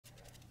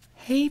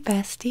Hey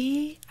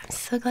bestie, I'm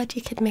so glad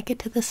you could make it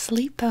to the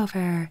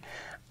sleepover.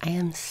 I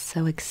am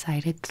so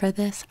excited for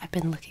this. I've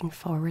been looking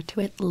forward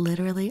to it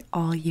literally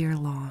all year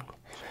long.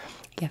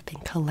 I've been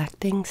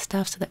collecting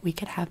stuff so that we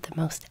could have the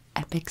most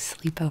epic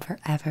sleepover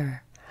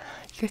ever.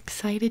 You're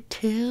excited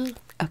too?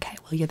 Okay,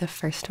 well you're the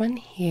first one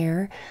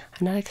here.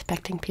 I'm not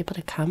expecting people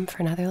to come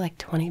for another like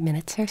 20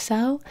 minutes or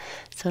so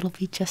it'll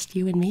be just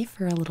you and me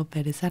for a little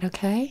bit. Is that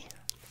okay?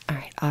 All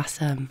right,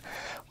 awesome.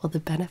 Well, the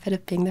benefit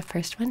of being the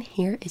first one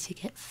here is you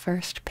get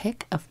first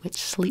pick of which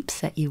sleep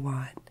set you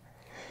want.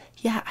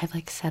 Yeah, I've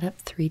like set up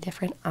 3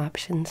 different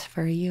options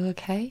for you,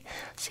 okay?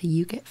 So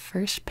you get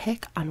first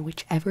pick on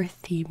whichever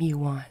theme you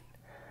want.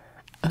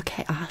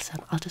 Okay,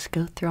 awesome. I'll just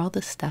go through all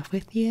the stuff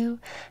with you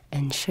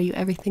and show you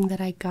everything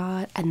that I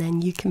got, and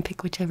then you can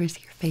pick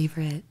whichever's your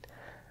favorite.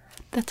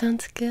 That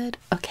sounds good?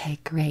 Okay,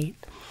 great.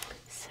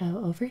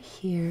 So over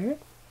here,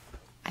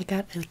 I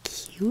got a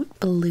cute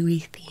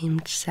bluey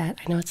themed set.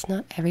 I know it's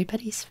not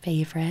everybody's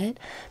favorite,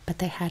 but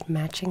they had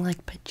matching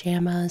like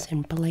pajamas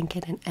and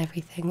blanket and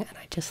everything, and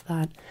I just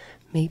thought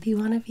maybe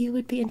one of you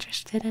would be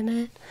interested in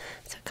it.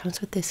 So it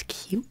comes with this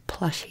cute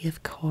plushie,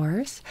 of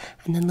course,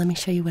 and then let me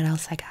show you what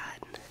else I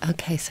got.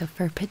 Okay, so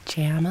for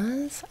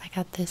pajamas, I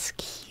got this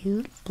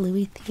cute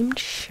bluey themed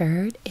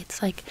shirt.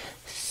 It's like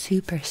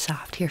super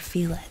soft. Here,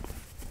 feel it.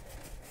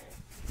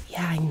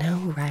 Yeah, I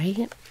know,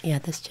 right? Yeah,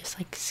 this just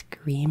like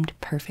screamed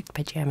perfect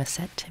pajama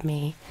set to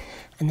me.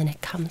 And then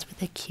it comes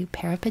with a cute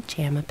pair of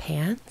pajama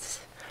pants.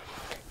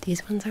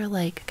 These ones are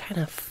like kind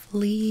of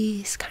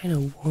fleece, kind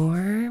of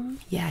warm.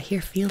 Yeah,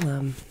 here, feel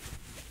them.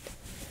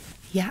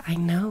 Yeah, I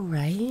know,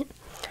 right?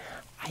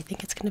 I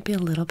think it's going to be a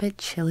little bit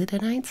chilly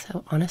tonight,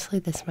 so honestly,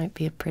 this might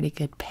be a pretty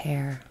good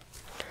pair.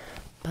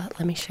 But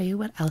let me show you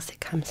what else it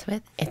comes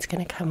with. It's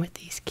going to come with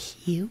these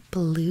cute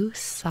blue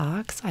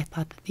socks. I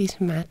thought that these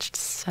matched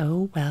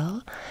so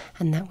well.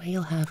 And that way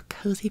you'll have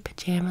cozy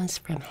pajamas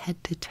from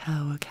head to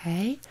toe,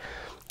 okay?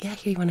 Yeah,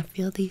 here, you want to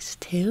feel these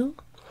too?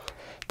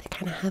 They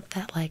kind of have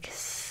that like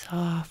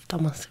soft,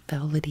 almost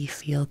velvety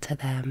feel to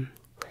them.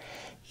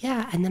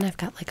 Yeah, and then I've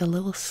got like a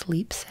little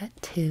sleep set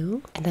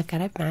too. And I've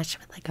got it matched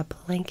with like a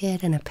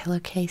blanket and a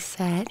pillowcase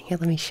set. Here,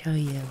 let me show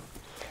you.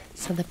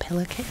 So the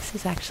pillowcase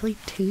is actually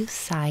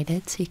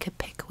 2-sided, so you could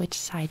pick which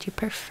side you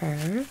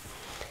prefer.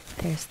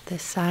 There's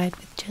this side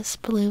with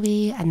just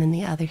Bluey, and then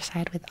the other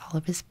side with all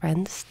of his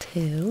friends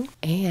too.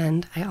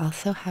 And I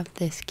also have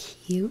this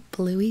cute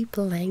Bluey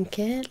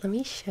blanket. Let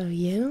me show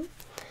you.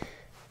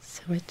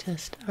 So it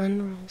just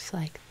unrolls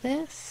like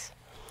this,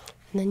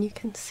 and then you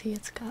can see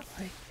it's got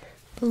like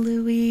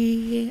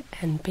Bluey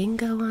and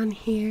Bingo on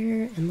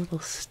here, and little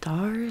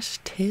stars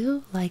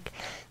too. Like,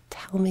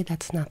 tell me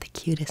that's not the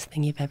cutest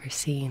thing you've ever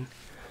seen.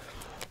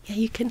 Yeah,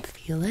 you can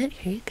feel it.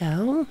 Here you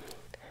go.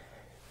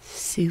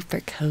 Super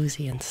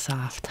cozy and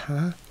soft,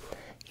 huh?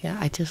 Yeah,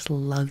 I just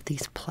love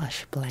these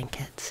plush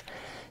blankets.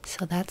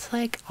 So that's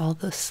like all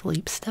the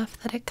sleep stuff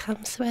that it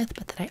comes with,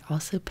 but then I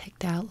also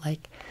picked out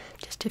like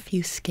just a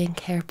few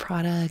skincare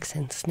products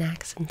and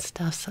snacks and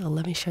stuff, so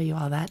let me show you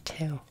all that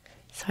too.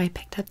 So I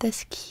picked up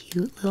this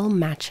cute little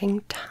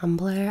matching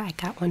tumbler. I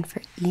got one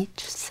for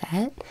each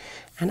set,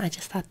 and I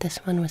just thought this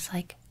one was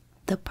like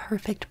the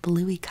perfect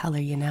bluey color,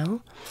 you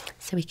know?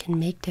 So we can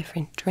make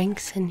different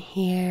drinks in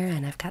here,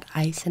 and I've got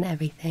ice and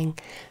everything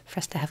for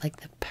us to have like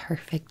the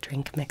perfect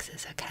drink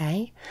mixes,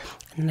 okay?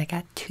 And then I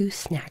got 2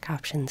 snack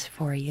options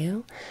for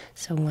you.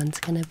 So one's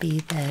gonna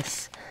be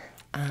this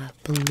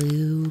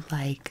blue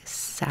like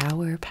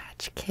Sour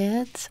Patch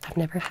Kids. I've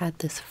never had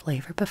this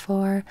flavor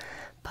before,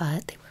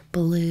 but they were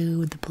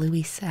blue, the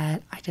bluey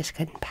set. I just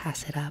couldn't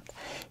pass it up.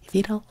 If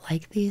you don't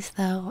like these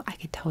though, I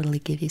could totally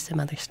give you some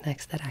other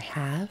snacks that I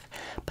have.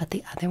 But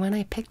the other one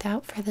I picked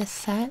out for this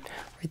set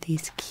were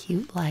these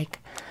cute like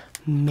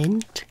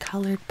mint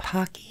colored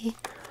Pocky.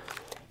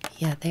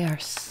 Yeah, they are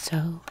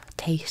so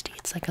tasty.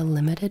 It's like a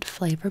limited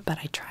flavor, but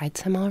I tried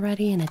some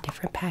already in a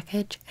different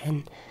package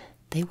and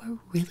they were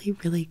really,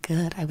 really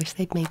good. I wish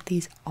they'd make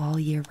these all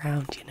year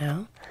round, you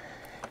know?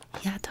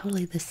 Yeah,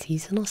 totally. The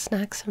seasonal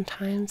snacks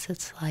sometimes,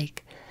 it's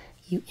like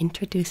you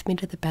introduce me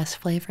to the best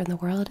flavor in the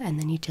world and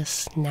then you just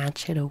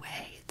snatch it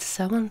away. It's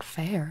so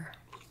unfair.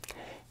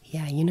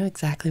 Yeah, you know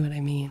exactly what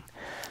I mean.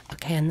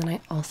 Okay, and then I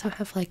also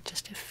have like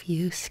just a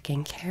few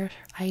skincare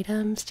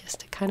items just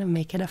to kind of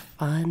make it a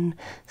fun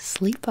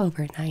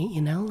sleepover night,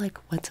 you know? Like,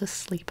 what's a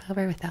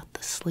sleepover without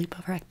the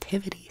sleepover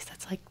activities?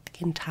 That's like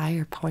the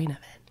entire point of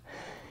it.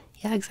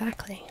 Yeah,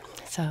 exactly.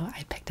 So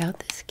I picked out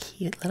this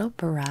cute little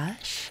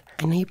brush.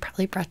 I know you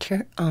probably brought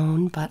your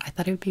own, but I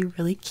thought it would be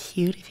really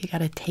cute if you got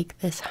to take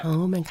this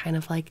home and kind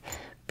of like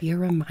be a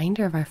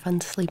reminder of our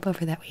fun sleepover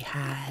that we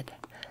had.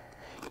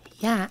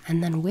 Yeah,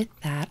 and then with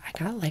that, I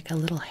got like a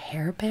little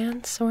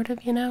hairband sort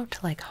of, you know,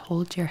 to like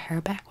hold your hair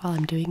back while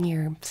I'm doing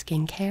your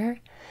skincare.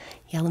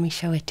 Yeah, let me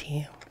show it to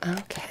you.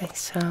 Okay,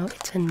 so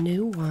it's a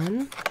new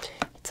one.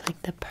 It's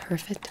like the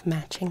perfect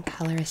matching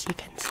color as you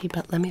can see,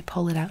 but let me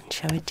pull it out and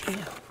show it to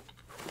you.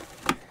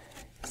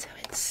 So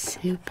it's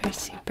super,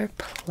 super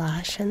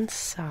plush and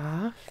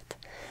soft,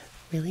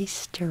 really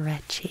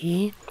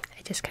stretchy.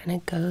 I just kind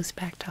of goes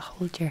back to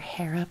hold your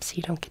hair up so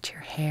you don't get your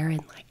hair in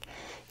like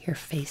your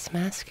face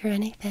mask or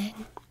anything.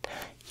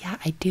 Yeah,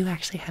 I do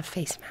actually have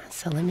face masks,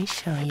 so let me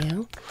show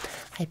you.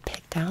 I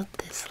picked out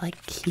this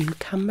like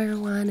cucumber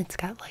one. It's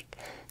got like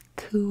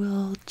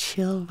cool,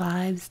 chill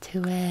vibes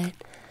to it.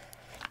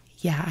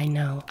 Yeah, I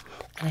know.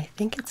 And I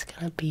think it's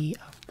gonna be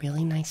a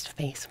really nice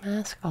face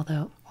mask,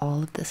 although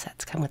all of the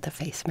sets come with the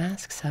face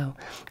mask, so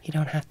you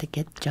don't have to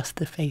get just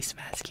the face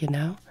mask, you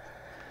know?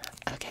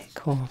 Okay,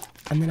 cool.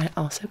 And then I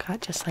also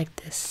got just like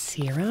this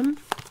serum.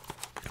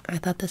 I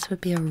thought this would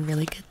be a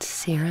really good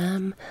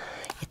serum.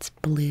 It's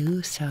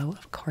blue, so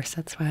of course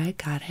that's why I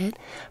got it.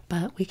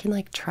 But we can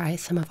like try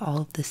some of all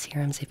of the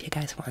serums if you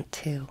guys want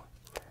to.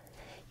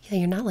 Yeah,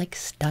 you're not like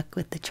stuck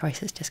with the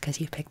choices just because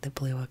you picked the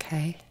blue,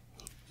 okay?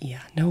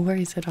 Yeah, no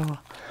worries at all.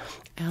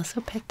 I also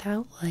picked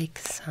out like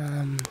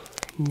some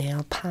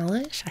nail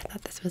polish. I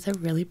thought this was a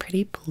really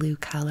pretty blue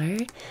color.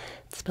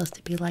 It's supposed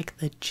to be like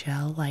the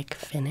gel-like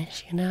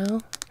finish, you know?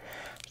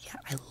 Yeah,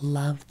 I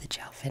love the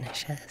gel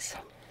finishes.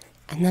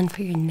 And then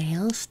for your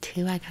nails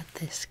too, I got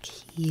this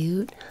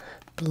cute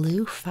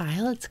blue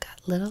file. It's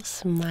got little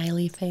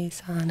smiley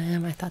face on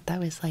him. I thought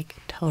that was like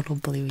total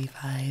bluey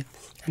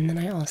vibes. And then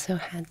I also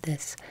had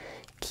this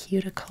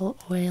cuticle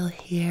oil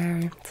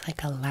here. It's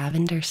like a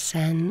lavender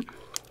scent.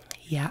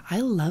 Yeah, I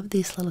love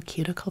these little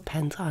cuticle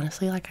pens,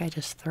 honestly. Like I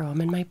just throw them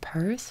in my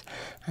purse,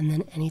 and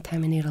then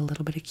anytime I need a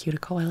little bit of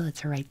cuticle oil,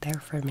 it's right there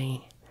for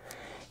me.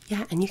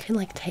 Yeah, and you can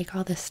like take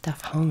all this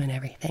stuff home and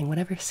everything.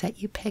 Whatever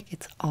set you pick,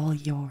 it's all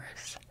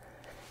yours.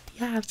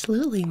 Yeah,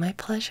 absolutely, my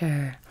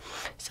pleasure.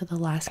 So the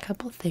last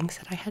couple things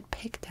that I had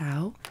picked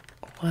out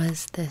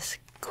was this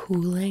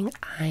cooling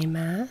eye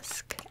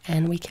mask,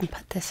 and we can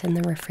put this in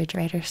the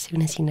refrigerator as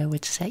soon as you know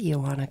which set you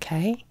want,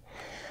 okay?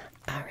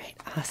 Alright,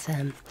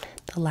 awesome.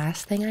 The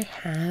last thing I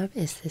have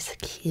is this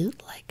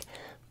cute like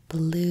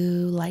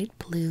light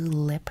blue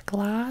lip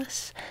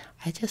gloss.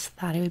 I just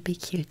thought it would be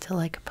cute to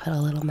like put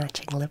a little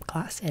matching lip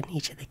gloss in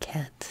each of the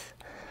kids.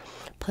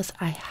 Plus,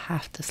 I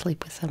have to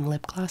sleep with some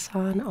lip gloss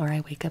on or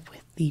I wake up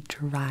with the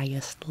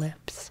driest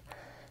lips.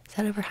 Has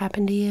that ever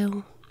happened to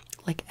you?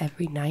 Like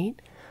every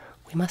night?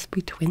 We must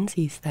be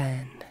twinsies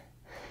then.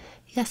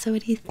 Yeah, so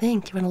what do you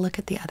think? Do you want to look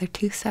at the other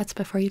two sets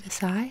before you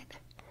decide?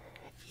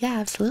 Yeah,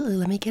 absolutely.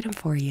 Let me get them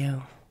for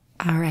you.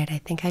 Alright, I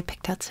think I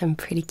picked out some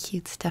pretty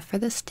cute stuff for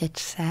the Stitch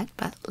set,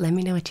 but let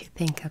me know what you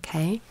think,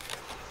 okay?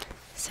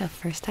 So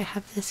first I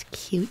have this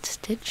cute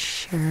Stitch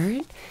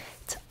shirt.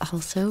 It's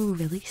also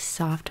really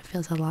soft. It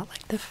feels a lot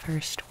like the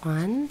first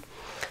one.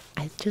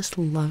 I just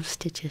love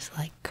Stitch's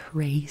like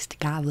crazed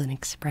goblin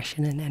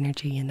expression and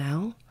energy, you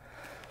know?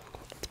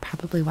 It's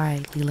probably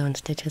why Lilo and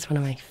Stitch is one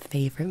of my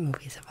favorite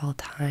movies of all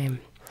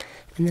time.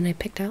 And then I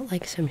picked out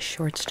like some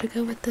shorts to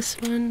go with this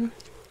one.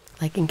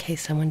 Like in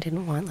case someone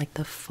didn't want like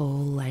the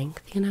full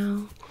length, you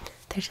know?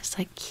 They're just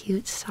like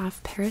cute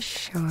soft pair of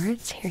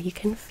shorts. Here, you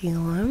can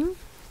feel them.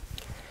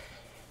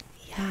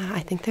 Yeah,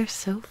 I think they're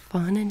so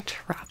fun and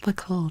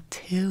tropical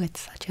too. It's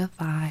such a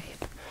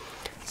vibe.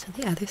 So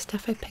the other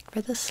stuff I picked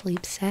for the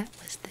sleep set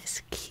was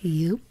this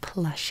cute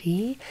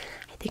plushie.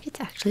 I think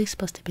it's actually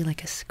supposed to be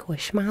like a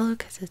squishmallow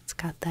because it's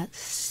got that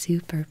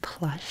super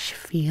plush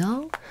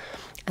feel.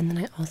 And then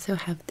I also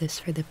have this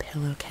for the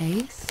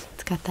pillowcase.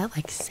 It's got that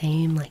like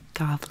same like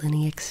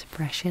goblin-y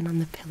expression on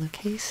the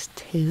pillowcase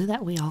too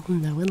that we all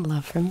know and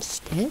love from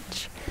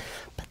Stitch.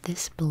 But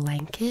this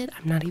blanket,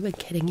 I'm not even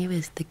kidding you,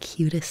 is the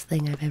cutest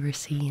thing I've ever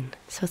seen.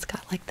 So it's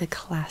got like the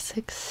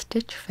classic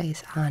Stitch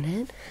face on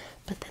it,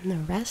 but then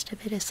the rest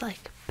of it is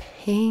like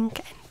pink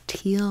and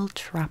teal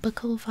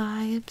tropical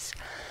vibes.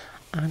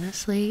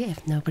 Honestly,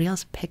 if nobody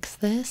else picks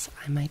this,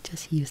 I might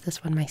just use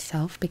this one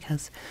myself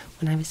because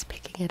when I was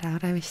picking it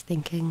out, I was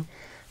thinking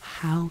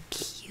how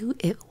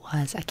cute it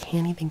was. I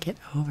can't even get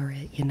over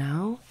it, you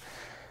know?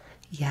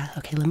 Yeah,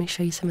 okay, let me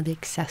show you some of the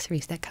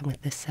accessories that come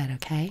with this set,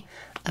 okay?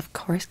 Of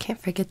course,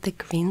 can't forget the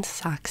green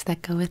socks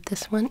that go with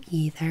this one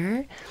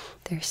either.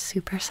 They're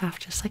super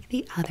soft, just like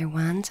the other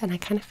ones, and I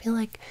kind of feel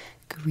like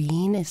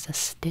green is a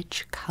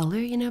Stitch color,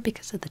 you know,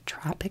 because of the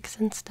tropics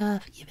and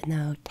stuff, even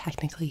though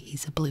technically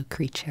he's a blue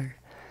creature.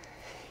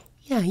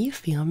 Yeah, you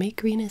feel me?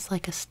 Green is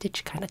like a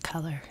Stitch kind of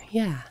color.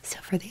 Yeah. So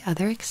for the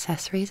other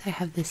accessories, I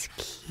have this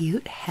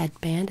cute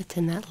headband. It's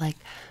in that like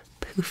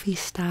poofy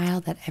style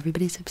that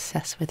everybody's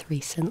obsessed with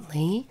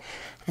recently.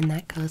 And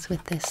that goes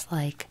with this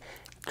like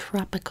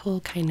tropical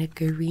kind of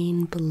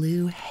green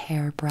blue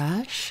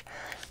hairbrush.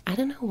 I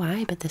don't know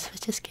why, but this was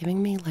just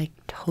giving me like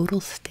total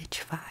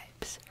Stitch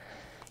vibes.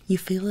 You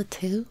feel it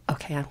too?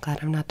 Okay, I'm glad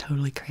I'm not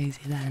totally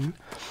crazy then.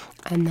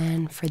 And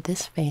then for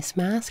this face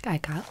mask, I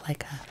got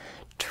like a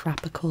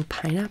tropical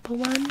pineapple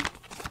one.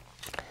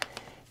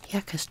 Yeah,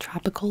 because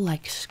tropical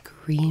like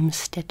screams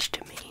Stitch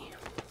to me.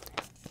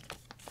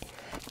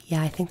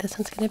 Yeah, I think this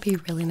one's going to be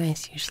really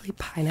nice. Usually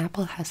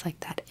pineapple has like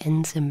that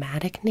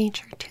enzymatic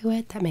nature to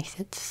it that makes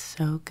it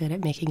so good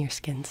at making your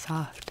skin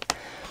soft.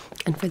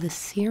 And for the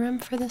serum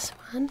for this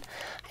one,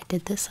 I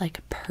did this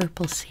like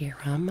purple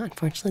serum.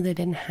 Unfortunately, they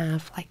didn't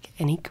have like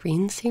any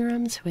green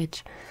serums,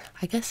 which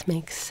I guess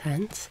makes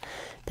sense.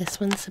 This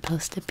one's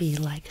supposed to be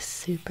like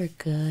super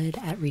good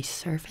at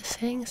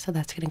resurfacing, so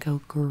that's going to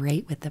go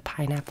great with the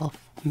pineapple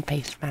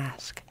face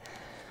mask.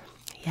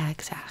 Yeah,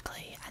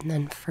 exactly. And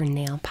then for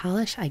nail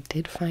polish, I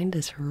did find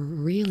this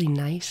really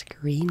nice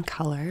green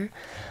color.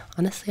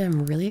 Honestly,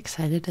 I'm really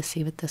excited to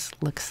see what this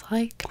looks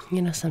like.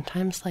 You know,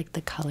 sometimes like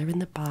the color in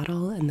the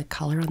bottle and the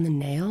color on the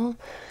nail,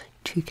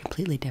 two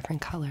completely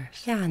different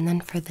colors. Yeah, and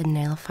then for the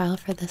nail file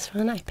for this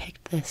one, I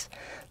picked this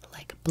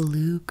like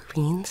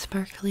blue-green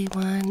sparkly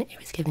one. It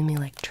was giving me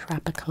like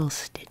tropical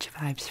Stitch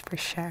vibes for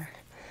sure.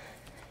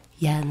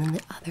 Yeah, and then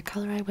the other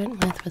color I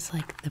went with was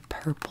like the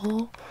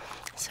purple.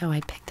 So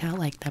I picked out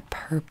like the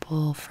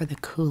purple for the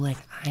cooling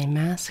eye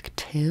mask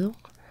too.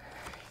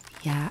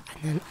 Yeah,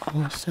 and then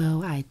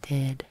also I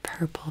did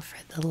purple for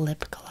the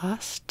lip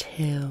gloss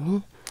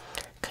too.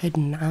 Could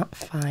not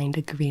find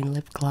a green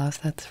lip gloss,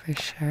 that's for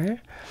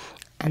sure.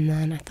 And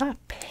then I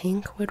thought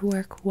pink would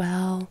work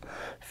well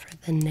for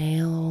the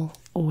nail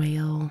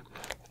oil.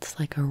 It's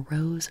like a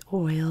rose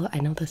oil. I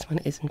know this one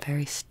isn't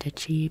very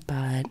stitchy,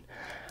 but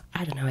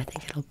I don't know, I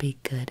think it'll be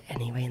good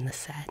anyway in the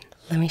set.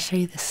 Let me show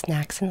you the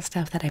snacks and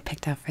stuff that I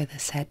picked out for the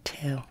set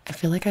too. I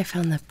feel like I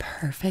found the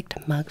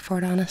perfect mug for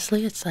it,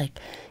 honestly. It's like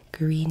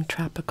green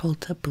tropical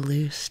to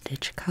blue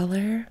Stitch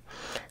color,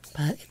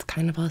 but it's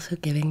kind of also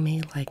giving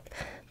me like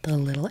the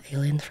little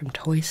aliens from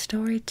Toy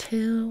Story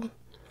too.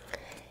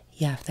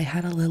 Yeah, if they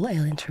had a little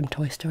aliens from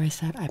Toy Story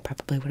set, I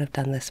probably would have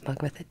done this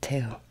mug with it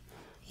too.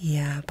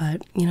 Yeah,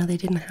 but you know, they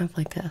didn't have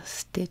like a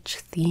Stitch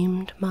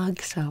themed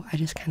mug, so I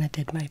just kind of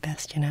did my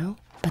best, you know?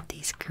 But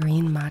these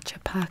green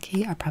matcha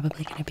Pocky are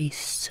probably going to be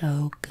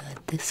so good.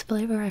 This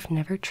flavor I've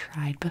never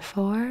tried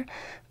before,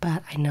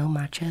 but I know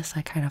matcha is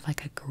like kind of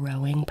like a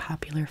growing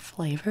popular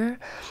flavor,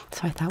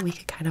 so I thought we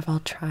could kind of all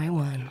try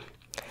one.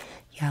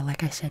 Yeah,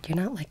 like I said, you're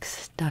not like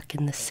stuck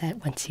in the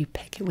set once you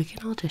pick it. We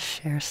can all just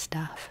share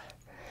stuff.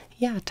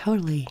 Yeah,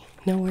 totally.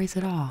 No worries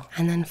at all.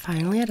 And then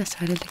finally I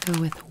decided to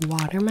go with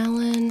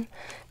watermelon,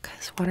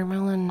 because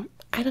watermelon,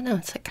 I don't know,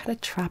 it's like kind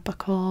of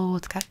tropical.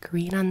 It's got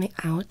green on the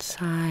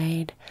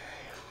outside.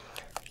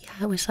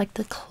 Yeah, it was like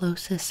the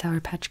closest Sour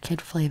Patch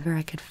Kid flavor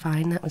I could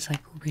find that was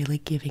like really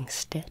giving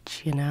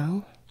Stitch, you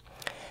know?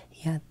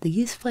 Yeah,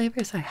 these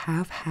flavors I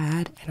have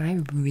had, and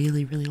I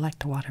really, really like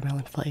the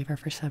watermelon flavor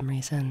for some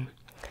reason.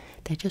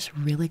 They just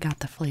really got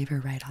the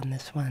flavor right on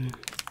this one.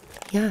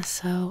 Yeah,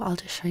 so I'll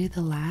just show you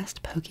the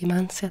last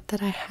Pokemon set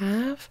that I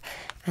have,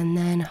 and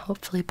then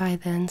hopefully by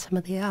then some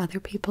of the other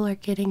people are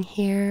getting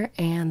here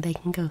and they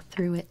can go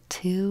through it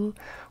too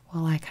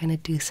while I kind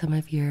of do some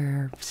of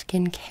your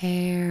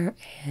skincare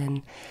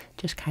and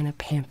just kind of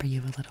pamper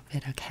you a little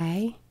bit,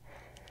 okay?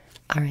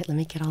 Alright, let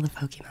me get all the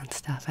Pokemon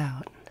stuff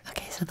out.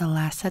 Okay, so the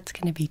last set's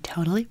going to be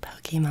totally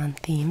Pokemon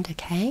themed,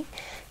 okay?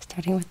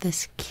 Starting with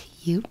this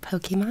cute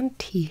Pokemon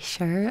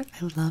t-shirt.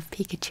 I love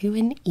Pikachu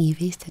and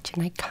Eevee, such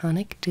an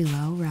iconic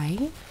duo,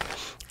 right?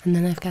 And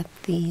then I've got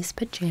these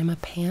pajama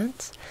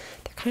pants.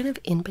 They're kind of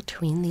in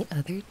between the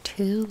other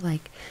two.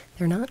 Like,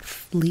 they're not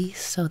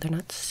fleece, so they're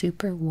not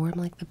super warm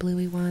like the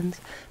bluey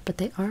ones, but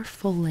they are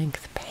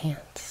full-length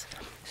pants.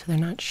 So they're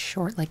not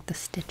short like the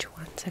Stitch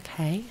ones,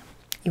 okay?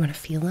 You want to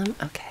feel them?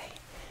 Okay.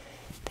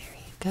 There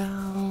you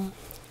go.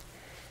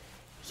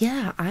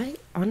 Yeah, I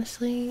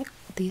honestly,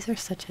 these are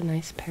such a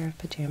nice pair of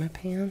pajama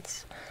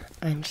pants.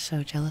 I'm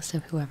so jealous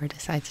of whoever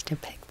decides to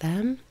pick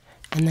them.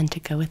 And then to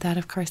go with that,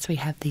 of course, we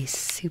have these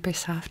super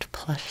soft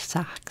plush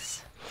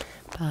socks.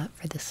 But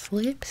for the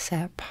sleep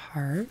set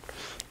part,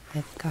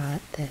 I've got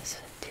this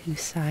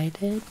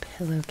two-sided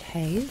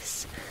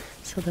pillowcase.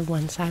 So the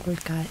one side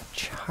we've got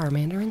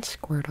Charmander and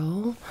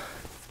Squirtle.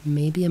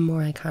 Maybe a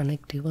more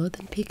iconic duo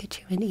than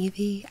Pikachu and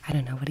Eevee. I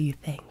don't know, what do you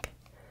think?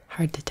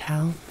 Hard to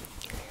tell.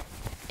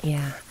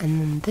 Yeah,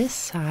 and then this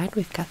side,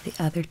 we've got the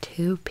other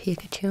two,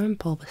 Pikachu and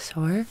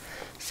Bulbasaur.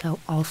 So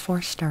all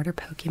 4 starter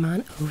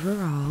Pokemon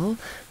overall,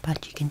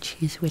 but you can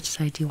choose which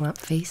side you want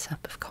face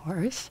up, of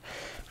course.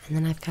 And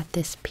then I've got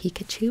this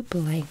Pikachu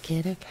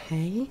blanket,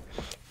 okay?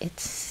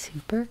 It's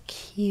super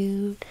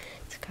cute.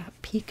 It's got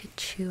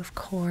Pikachu, of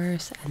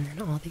course, and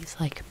then all these,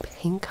 like,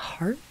 pink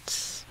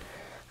hearts.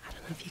 I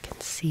don't know if you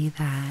can see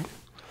that.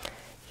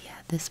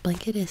 This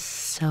blanket is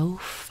so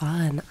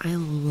fun. I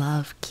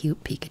love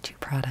cute Pikachu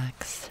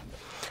products.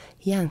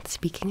 Yeah, and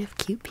speaking of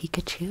cute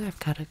Pikachu, I've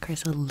got, of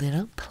course, a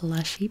little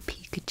plushy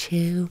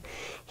Pikachu.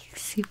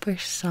 He's super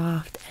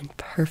soft and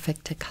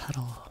perfect to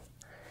cuddle.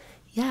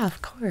 Yeah,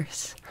 of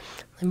course.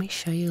 Let me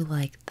show you,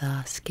 like,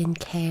 the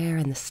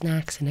skincare and the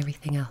snacks and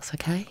everything else,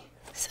 okay?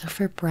 So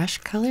for brush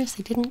colors,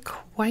 they didn't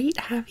quite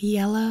have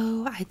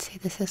yellow. I'd say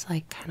this is,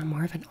 like, kind of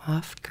more of an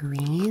off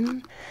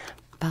green.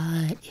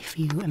 But if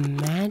you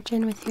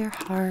imagine with your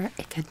heart,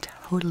 it could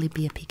totally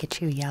be a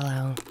Pikachu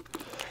yellow.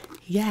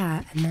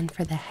 Yeah, and then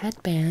for the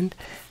headband,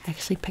 I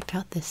actually picked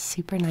out this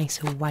super nice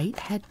white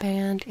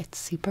headband. It's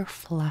super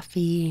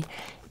fluffy,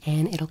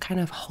 and it'll kind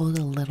of hold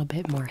a little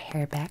bit more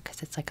hair back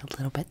because it's like a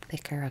little bit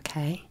thicker,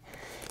 okay?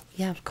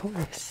 Yeah, of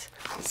course.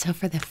 So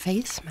for the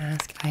face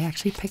mask, I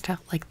actually picked out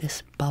like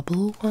this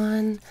bubble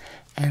one.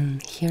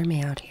 And hear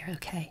me out here,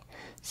 okay?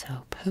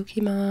 So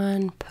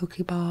Pokemon,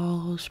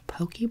 Pokeballs,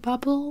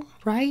 Pokebubble,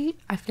 right?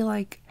 I feel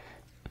like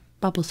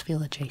bubbles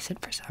feel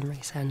adjacent for some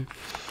reason.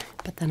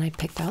 But then I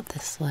picked out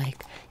this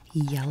like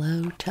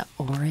yellow to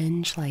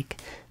orange,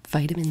 like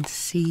vitamin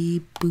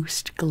C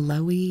boost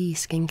glowy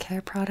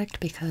skincare product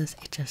because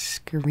it just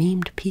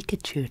screamed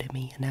Pikachu to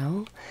me, you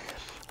know?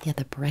 Yeah,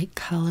 the bright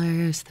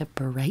colors, the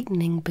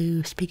brightening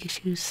boost.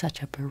 Pikachu's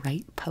such a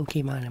bright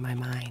Pokemon in my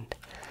mind.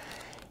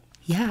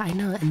 Yeah, I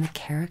know, and the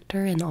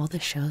character in all the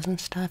shows and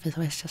stuff is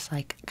always just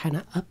like kind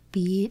of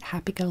upbeat,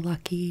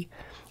 happy-go-lucky,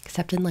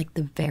 except in like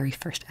the very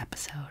first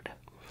episode.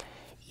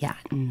 Yeah,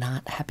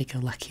 not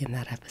happy-go-lucky in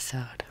that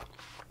episode.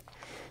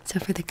 So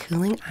for the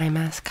cooling eye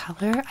mask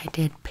color, I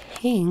did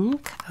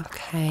pink,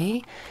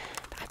 okay.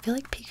 But I feel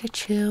like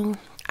Pikachu,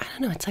 I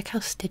don't know, it's like how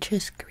Stitch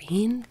is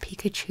green,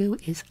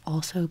 Pikachu is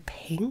also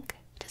pink.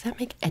 Does that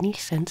make any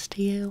sense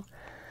to you?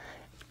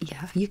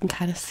 Yeah, you can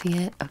kind of see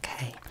it.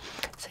 Okay,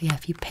 so yeah,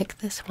 if you pick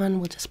this one,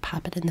 we'll just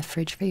pop it in the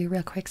fridge for you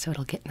real quick so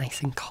it'll get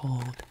nice and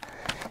cold.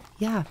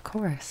 Yeah, of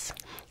course.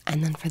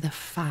 And then for the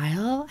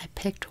file, I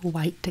picked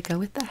white to go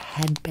with the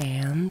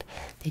headband.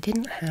 They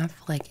didn't have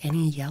like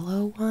any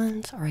yellow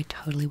ones, or I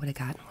totally would have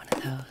gotten one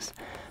of those.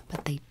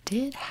 But they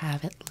did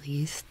have at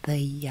least the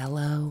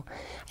yellow,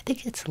 I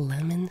think it's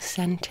lemon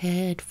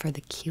scented for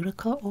the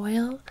cuticle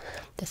oil.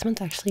 This one's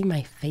actually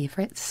my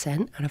favorite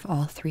scent out of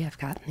all three. I've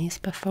gotten these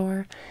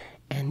before.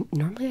 And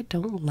normally I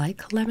don't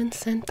like lemon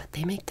scent, but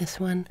they make this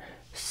one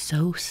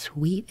so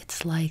sweet.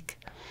 It's like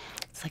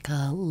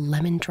a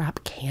lemon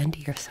drop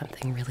candy or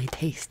something really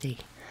tasty.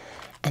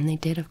 And they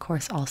did, of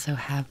course, also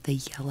have the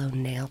yellow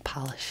nail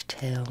polish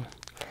too.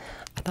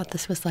 I thought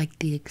this was like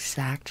the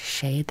exact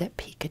shade that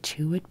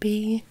Pikachu would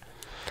be.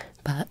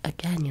 But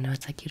again, you know,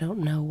 it's like you don't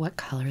know what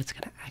color it's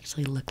going to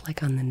actually look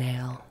like on the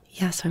nail.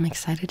 Yeah, so I'm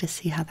excited to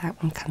see how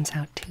that one comes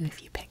out too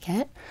if you pick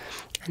it.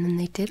 And then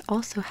they did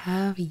also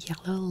have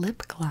yellow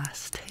lip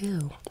gloss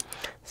too.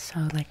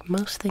 So like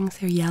most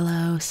things are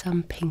yellow,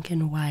 some pink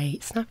and white.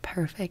 It's not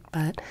perfect,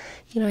 but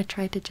you know, I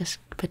tried to just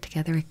put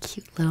together a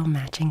cute little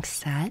matching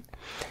set.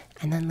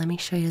 And then let me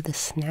show you the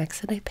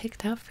snacks that I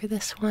picked out for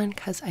this one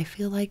because I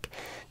feel like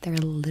they're a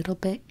little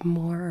bit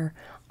more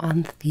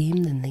on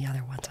theme than the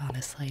other ones,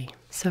 honestly.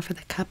 So for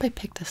the cup, I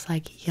picked this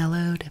like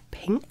yellow to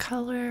pink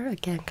color,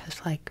 again,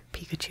 because like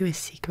Pikachu is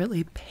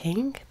secretly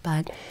pink,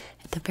 but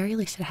at the very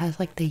least it has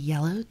like the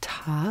yellow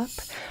top,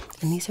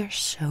 and these are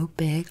so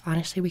big.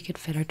 Honestly, we could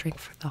fit our drink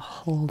for the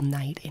whole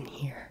night in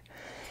here.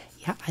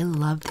 Yeah, I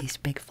love these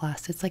big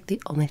flasks. It's like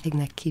the only thing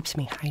that keeps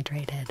me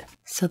hydrated.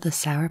 So the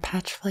Sour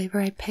Patch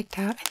flavor I picked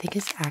out, I think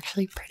is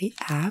actually pretty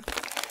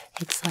apt.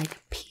 It's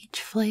like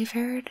peach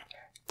flavored.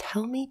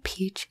 Tell me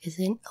peach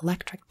isn't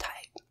electric type.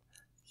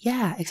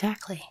 Yeah,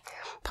 exactly.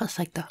 Plus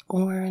like the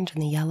orange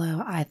and the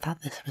yellow, I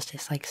thought this was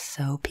just like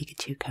so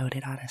Pikachu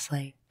coated,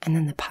 honestly. And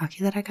then the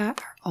Pocky that I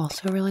got are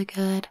also really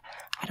good.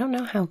 I don't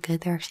know how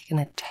good they're actually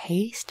going to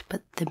taste,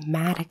 but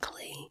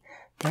thematically,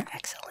 they're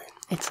excellent.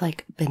 It's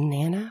like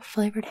banana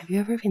flavored. Have you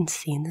ever even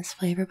seen this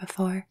flavor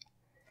before?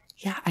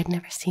 Yeah, I'd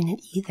never seen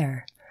it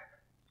either.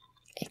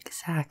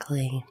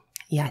 Exactly.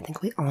 Yeah, I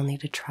think we all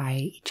need to try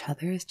each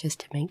other's just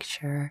to make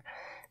sure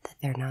that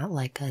they're not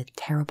like a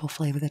terrible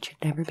flavor that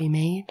should never be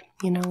made.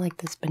 You know, like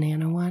this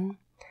banana one.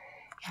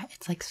 Yeah,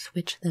 it's like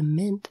switch the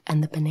mint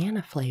and the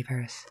banana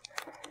flavors.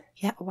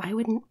 Yeah, why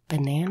wouldn't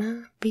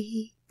banana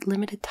be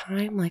limited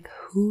time? Like,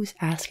 who's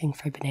asking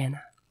for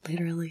banana?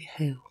 Literally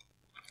who?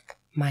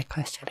 My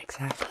question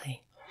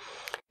exactly.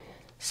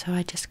 So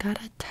I just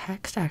got a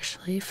text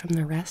actually from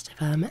the rest of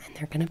them, and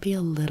they're going to be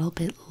a little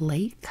bit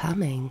late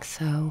coming.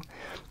 So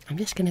I'm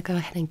just going to go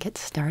ahead and get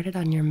started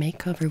on your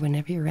makeover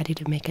whenever you're ready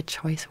to make a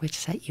choice which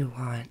set you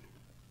want.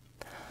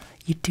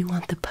 You do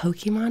want the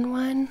Pokemon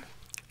one?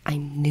 I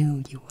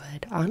knew you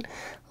would.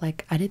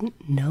 Like, I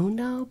didn't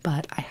know,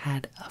 but I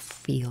had a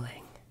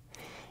feeling.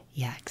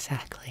 Yeah,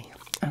 exactly.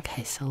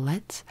 Okay, so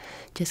let's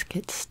just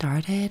get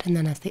started, and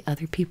then as the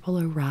other people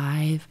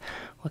arrive,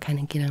 we'll kind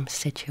of get them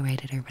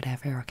situated or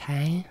whatever,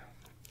 okay?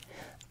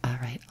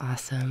 Alright,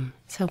 awesome.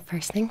 So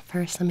first thing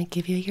first, let me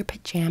give you your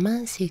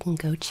pajamas so you can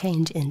go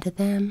change into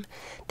them.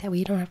 That way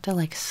you don't have to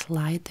like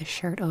slide the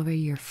shirt over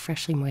your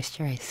freshly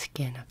moisturized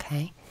skin,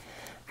 okay?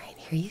 Alright,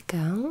 here you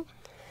go.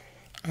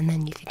 And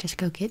then you can just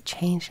go get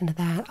changed into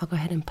that. I'll go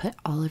ahead and put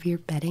all of your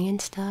bedding and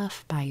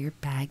stuff by your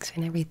bags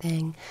and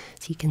everything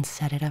so you can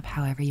set it up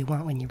however you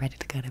want when you're ready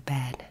to go to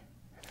bed.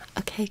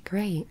 Okay,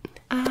 great.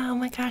 Oh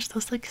my gosh,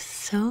 those look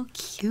so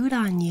cute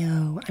on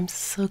you. I'm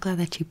so glad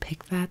that you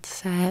picked that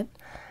set.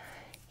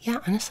 Yeah,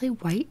 honestly,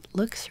 white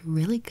looks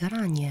really good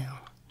on you.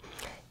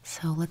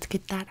 So let's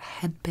get that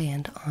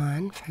headband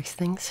on. First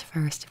things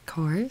first, of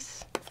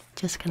course.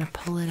 Just gonna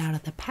pull it out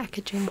of the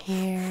packaging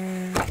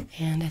here,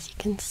 and as you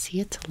can see,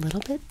 it's a little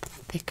bit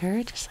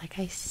thicker, just like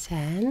I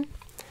said.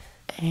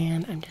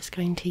 And I'm just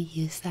going to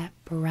use that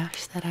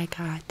brush that I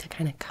got to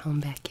kind of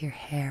comb back your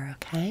hair,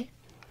 okay?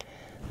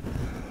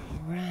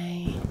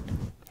 Alright,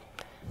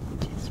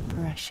 just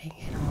brush brushing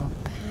it all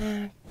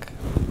back.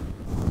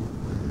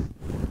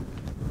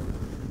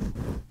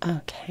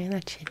 Okay,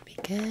 that should be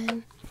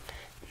good.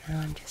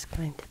 Now I'm just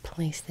going to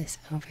place this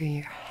over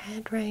your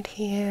head right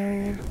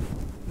here.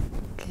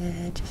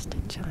 Good, just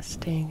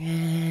adjusting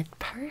it.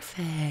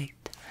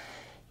 Perfect.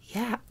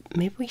 Yeah,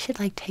 maybe we should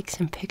like take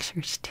some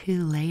pictures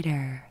too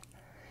later.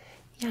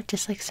 Yeah,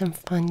 just like some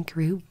fun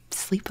group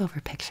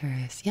sleepover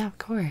pictures. Yeah, of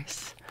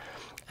course.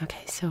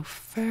 Okay, so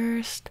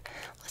first,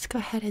 let's go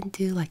ahead and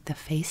do like the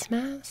face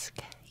mask.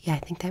 Yeah, I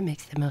think that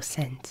makes the most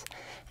sense.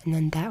 And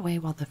then that way,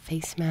 while the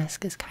face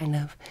mask is kind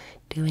of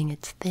doing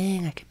its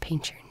thing, I could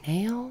paint your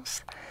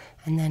nails.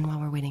 And then while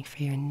we're waiting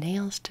for your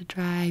nails to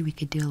dry, we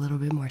could do a little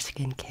bit more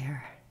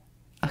skincare.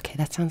 Okay,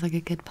 that sounds like a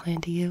good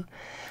plan to you.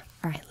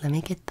 All right, let me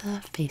get the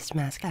face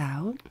mask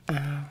out.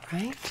 All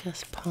right,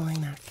 just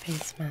pulling that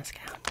face mask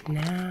out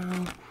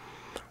now.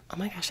 Oh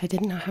my gosh, I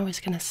didn't know how it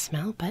was gonna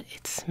smell, but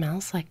it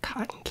smells like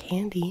cotton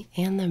candy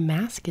and the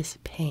mask is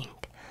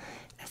pink.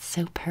 That's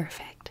so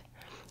perfect.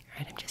 All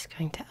right, I'm just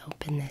going to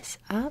open this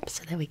up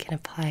so that we can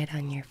apply it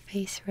on your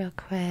face real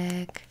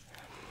quick.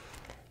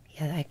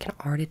 Yeah, I can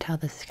already tell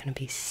this is gonna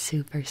be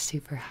super,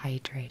 super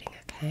hydrating,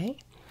 okay?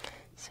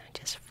 So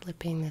just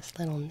flipping this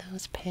little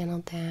nose panel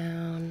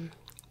down.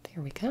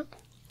 There we go.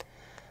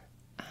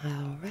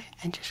 All right,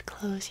 and just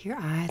close your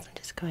eyes. I'm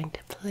just going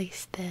to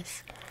place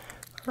this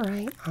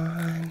right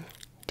on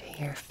to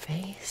your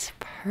face.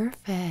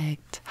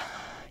 Perfect.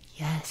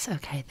 Yes,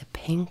 okay, the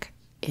pink,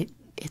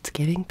 it's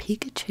giving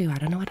Pikachu. I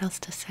don't know what else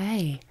to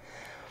say.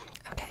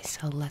 Okay,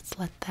 so let's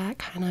let that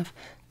kind of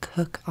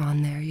cook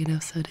on there, you know,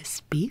 so to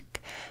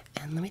speak.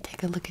 And let me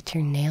take a look at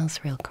your nails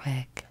real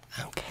quick.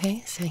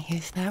 Okay, so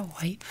here's that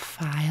white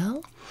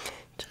file.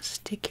 Just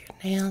stick your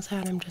nails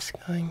out. I'm just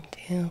going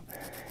to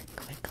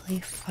quickly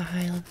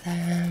file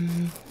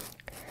them.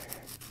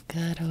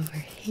 Good over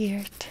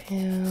here too.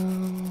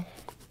 And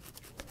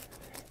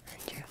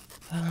your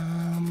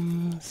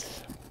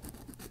thumbs.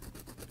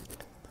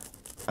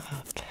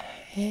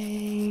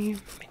 Okay,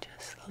 let me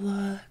just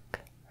look.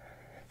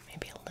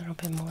 Maybe a little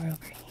bit more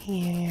over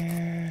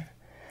here.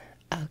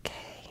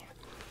 Okay.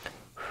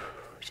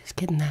 Just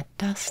getting that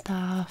dust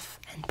off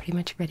and pretty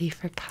much ready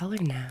for color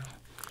now.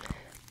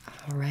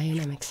 Alright,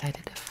 I'm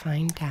excited to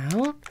find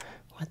out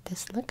what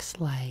this looks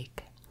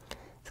like.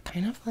 It's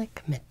kind of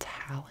like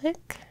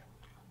metallic.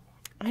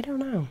 I don't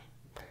know.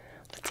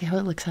 Let's see how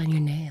it looks on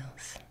your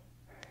nails.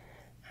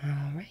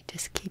 Alright,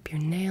 just keep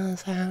your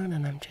nails out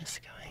and I'm just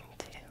going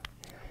to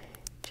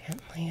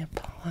gently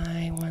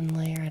apply one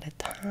layer at a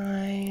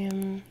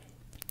time.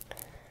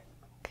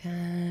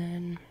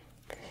 Good.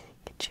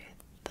 Get your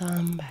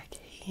thumb back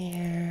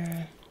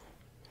here.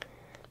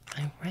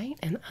 Alright,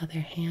 and other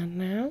hand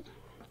now.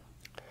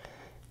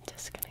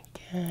 Just gonna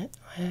get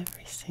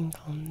every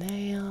single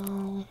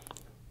nail.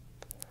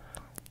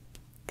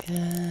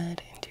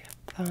 Good, into your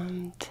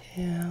thumb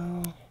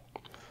too.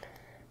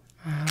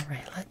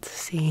 Alright, let's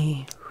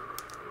see.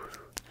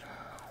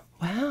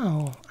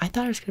 Wow, I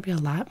thought it was gonna be a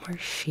lot more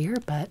sheer,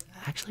 but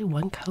actually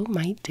one coat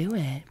might do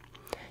it.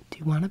 Do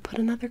you want to put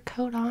another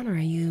coat on, or are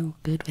you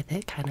good with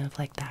it kind of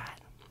like that?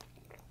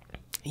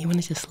 You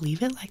want to just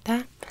leave it like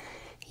that?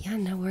 Yeah,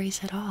 no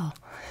worries at all.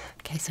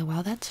 Okay, so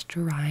while that's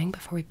drying,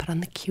 before we put on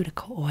the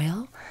cuticle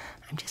oil,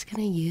 I'm just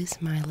going to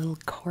use my little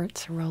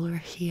quartz roller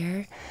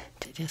here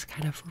to just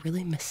kind of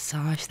really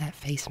massage that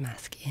face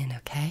mask in,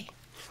 okay?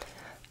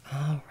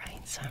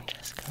 Alright, so I'm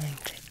just going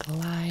to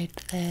glide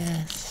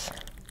this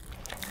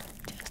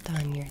just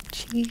on your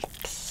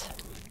cheeks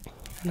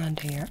and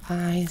under your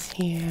eyes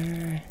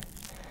here,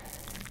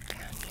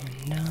 down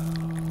your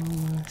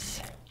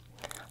nose,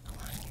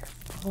 along your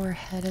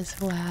forehead as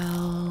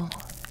well.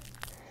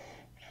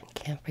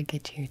 Can't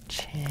forget your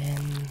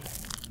chin.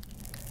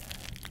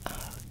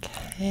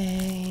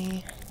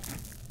 Okay.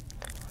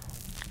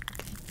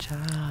 Good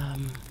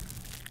job.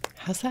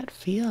 How's that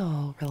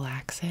feel?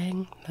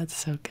 Relaxing? That's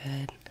so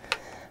good.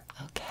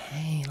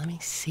 Okay, let me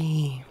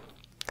see.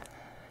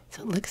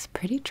 So it looks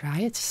pretty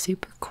dry. It's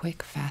super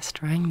quick, fast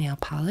drying nail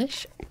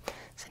polish.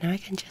 So now I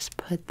can just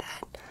put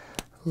that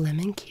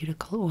lemon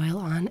cuticle oil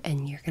on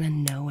and you're gonna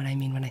know what I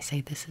mean when I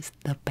say this is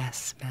the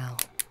best smell.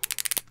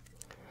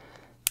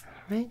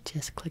 Alright,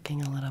 just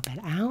clicking a little bit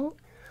out.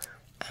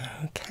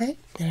 Okay,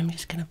 and I'm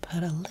just going to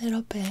put a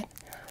little bit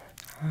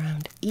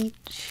around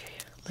each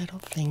little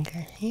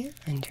finger here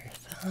and your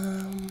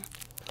thumb.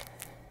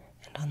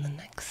 And on the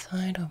next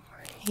side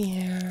over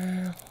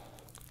here.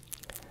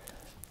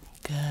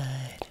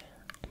 Good.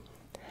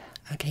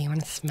 Okay, you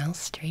want to smell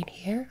straight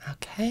here?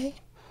 Okay.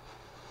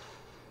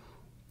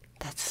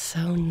 That's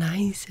so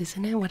nice,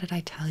 isn't it? What did I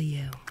tell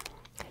you?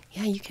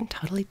 Yeah, you can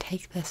totally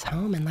take this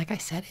home, and like I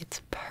said,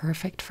 it's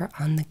perfect for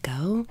on the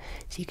go,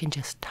 so you can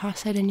just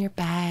toss it in your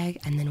bag,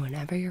 and then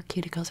whenever your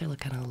cuticles are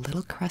looking a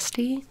little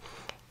crusty,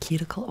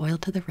 cuticle oil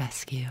to the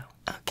rescue.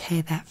 Okay,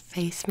 that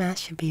face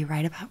mask should be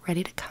right about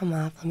ready to come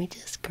off. Let me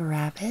just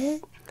grab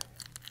it.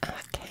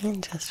 Okay,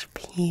 and just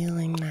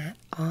peeling that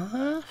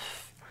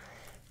off.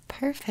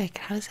 Perfect.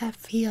 How does that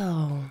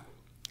feel?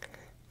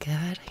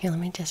 Good. Here, let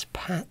me just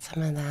pat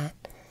some of that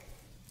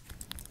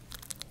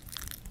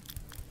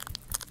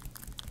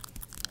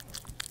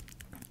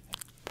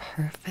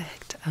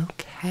Perfect.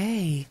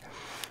 Okay.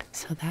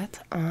 So that's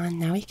on.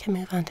 Now we can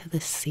move on to the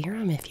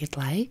serum if you'd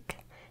like.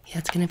 Yeah,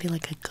 it's going to be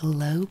like a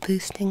glow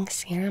boosting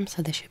serum,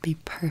 so this should be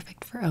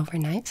perfect for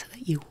overnight so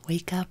that you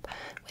wake up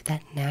with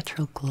that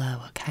natural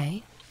glow,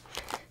 okay?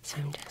 So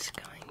I'm just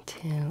going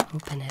to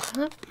open it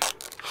up.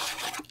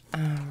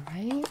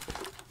 Alright.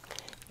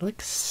 It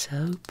looks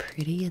so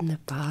pretty in the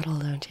bottle,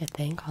 don't you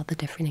think? All the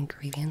different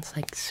ingredients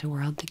like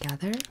swirled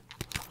together.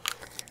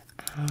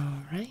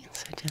 Alright,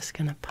 so just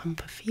gonna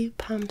pump a few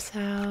pumps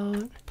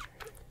out.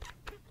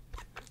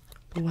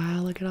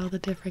 Wow, look at all the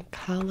different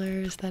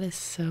colors. That is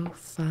so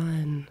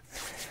fun.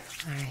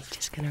 Alright,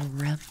 just gonna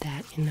rub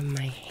that into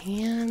my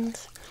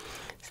hands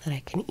so that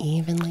I can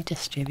evenly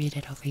distribute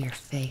it over your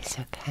face,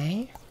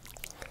 okay?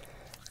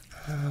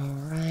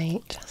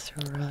 Alright, just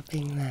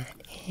rubbing that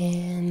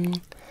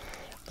in.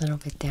 A little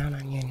bit down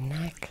on your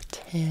neck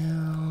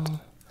too.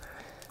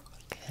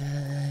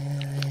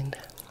 Good.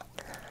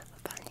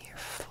 Up on your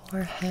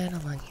forehead,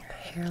 along your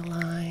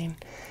hairline.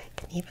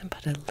 You can even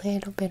put a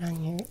little bit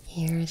on your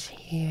ears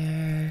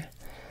here.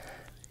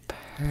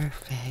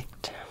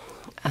 Perfect.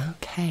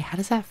 Okay, how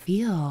does that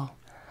feel?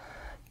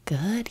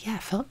 Good. Yeah,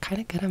 it felt kind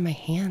of good on my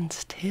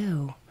hands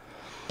too.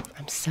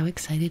 I'm so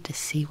excited to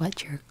see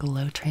what your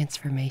glow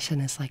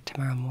transformation is like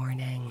tomorrow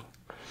morning.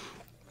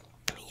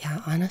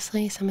 Yeah,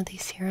 honestly, some of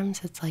these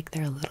serums, it's like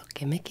they're a little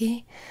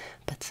gimmicky,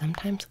 but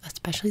sometimes,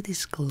 especially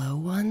these glow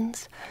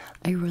ones,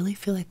 I really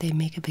feel like they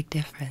make a big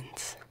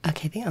difference.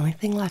 Okay, the only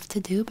thing left to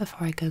do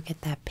before I go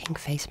get that pink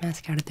face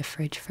mask out of the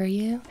fridge for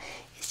you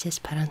is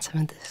just put on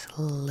some of this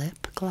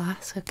lip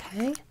gloss,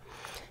 okay?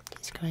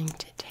 Just going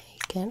to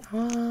take it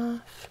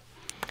off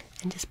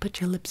and just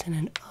put your lips in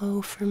an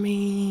O for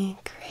me.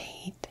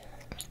 Great.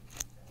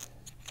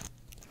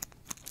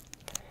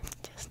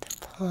 Just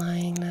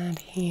applying that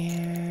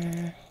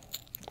here.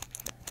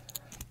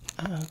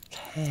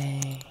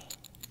 Okay.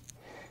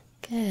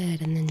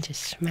 Good, and then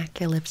just smack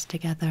your lips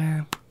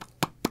together.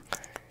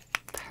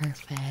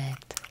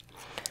 Perfect.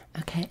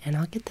 Okay, and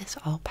I'll get this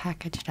all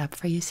packaged up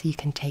for you so you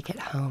can take it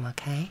home,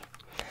 okay?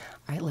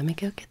 Alright, let me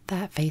go get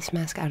that face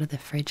mask out of the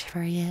fridge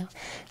for you,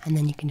 and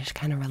then you can just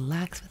kind of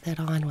relax with it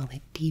on while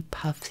it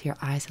depuffs your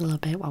eyes a little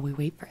bit while we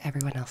wait for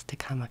everyone else to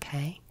come,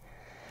 okay?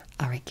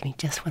 Alright, give me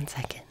just 1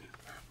 second.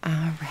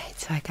 Alright,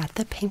 so I got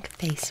the pink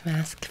face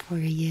mask for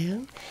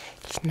you.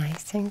 It's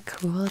nice and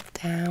cooled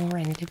down,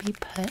 ready to be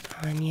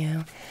put on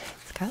you.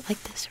 It's got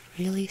like this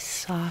really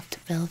soft,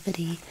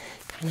 velvety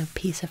kind of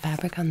piece of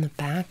fabric on the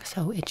back,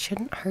 so it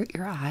shouldn't hurt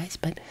your eyes,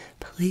 but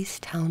please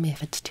tell me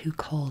if it's too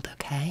cold,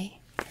 okay?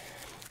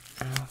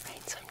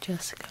 Alright, so I'm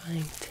just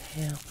going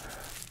to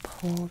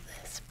pull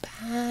this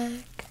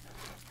back.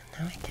 And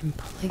now I can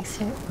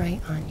place it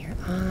right on your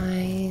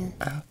eye.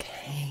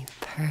 Okay,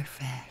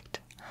 perfect.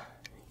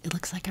 It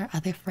looks like our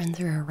other friends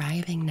are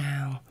arriving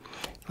now.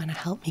 You want to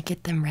help me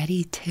get them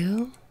ready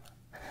too?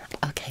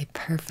 Okay,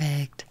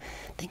 perfect.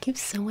 Thank you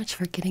so much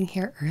for getting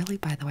here early,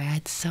 by the way. I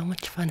had so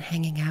much fun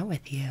hanging out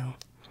with you.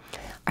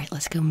 Alright,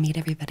 let's go meet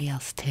everybody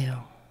else too.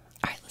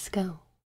 Alright, let's go.